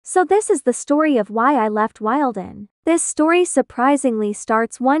So this is the story of why I left Wildan. This story surprisingly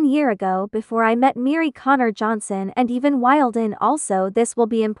starts 1 year ago before I met Mary Connor Johnson and even Wildan. Also, this will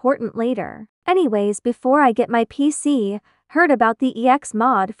be important later. Anyways, before I get my PC, heard about the EX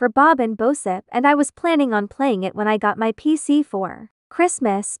mod for Bob and Bosip and I was planning on playing it when I got my PC for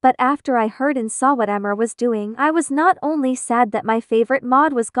Christmas, but after I heard and saw what Emmer was doing, I was not only sad that my favorite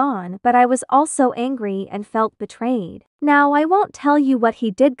mod was gone, but I was also angry and felt betrayed. Now I won't tell you what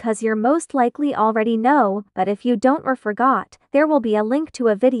he did cause you're most likely already know, but if you don't or forgot, there will be a link to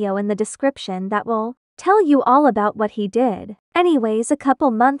a video in the description that will tell you all about what he did. Anyways, a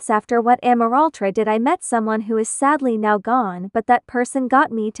couple months after what Emeraltra did, I met someone who is sadly now gone, but that person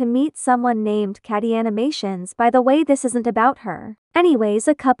got me to meet someone named Caddy Animations. By the way, this isn't about her. Anyways,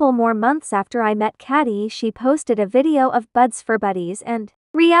 a couple more months after I met Caddy, she posted a video of Buds for Buddies and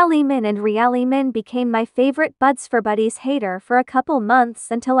Realimin became my favorite Buds for Buddies hater for a couple months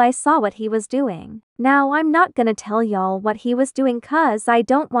until I saw what he was doing. Now I'm not gonna tell y'all what he was doing cause I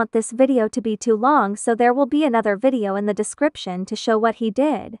don't want this video to be too long, so there will be another video in the description to show what he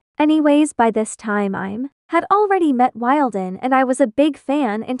did. Anyways, by this time had already met Wildan and I was a big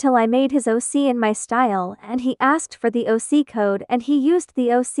fan until I made his OC in my style and he asked for the OC code and he used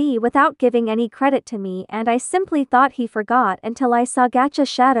the OC without giving any credit to me, and I simply thought he forgot until I saw Gacha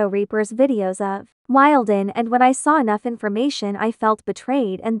Shadow Reaper's videos of Wildan, and when I saw enough information I felt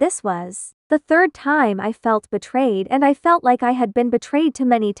betrayed, and this was the third time I felt betrayed, and I felt like I had been betrayed too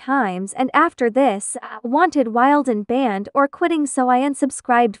many times, and after this, wanted Wildan banned or quitting, so I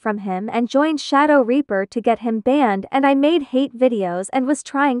unsubscribed from him and joined Shadow Reaper to get him banned, and I made hate videos and was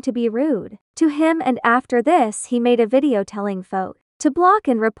trying to be rude to him, and after this he made a video telling folk to block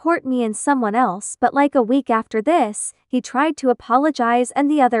and report me and someone else, but like a week after this, he tried to apologize and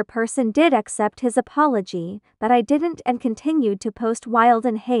the other person did accept his apology, but I didn't and continued to post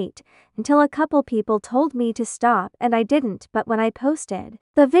Wildan hate until a couple people told me to stop and I didn't, but when I posted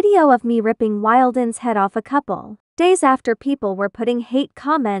the video of me ripping Wildan's head off a couple days after, people were putting hate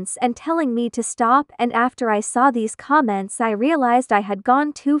comments and telling me to stop, and after I saw these comments I realized I had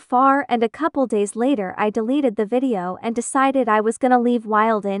gone too far, and a couple days later I deleted the video and decided I was gonna leave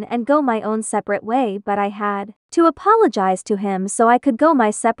Wildan and go my own separate way, but I had to apologize to him so I could go my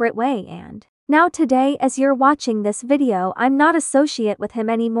separate way, and now today as you're watching this video I'm not associate with him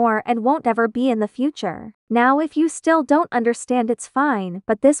anymore and won't ever be in the future. Now if you still don't understand it's fine,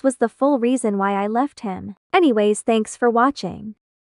 but this was the full reason why I left him. Anyways, thanks for watching.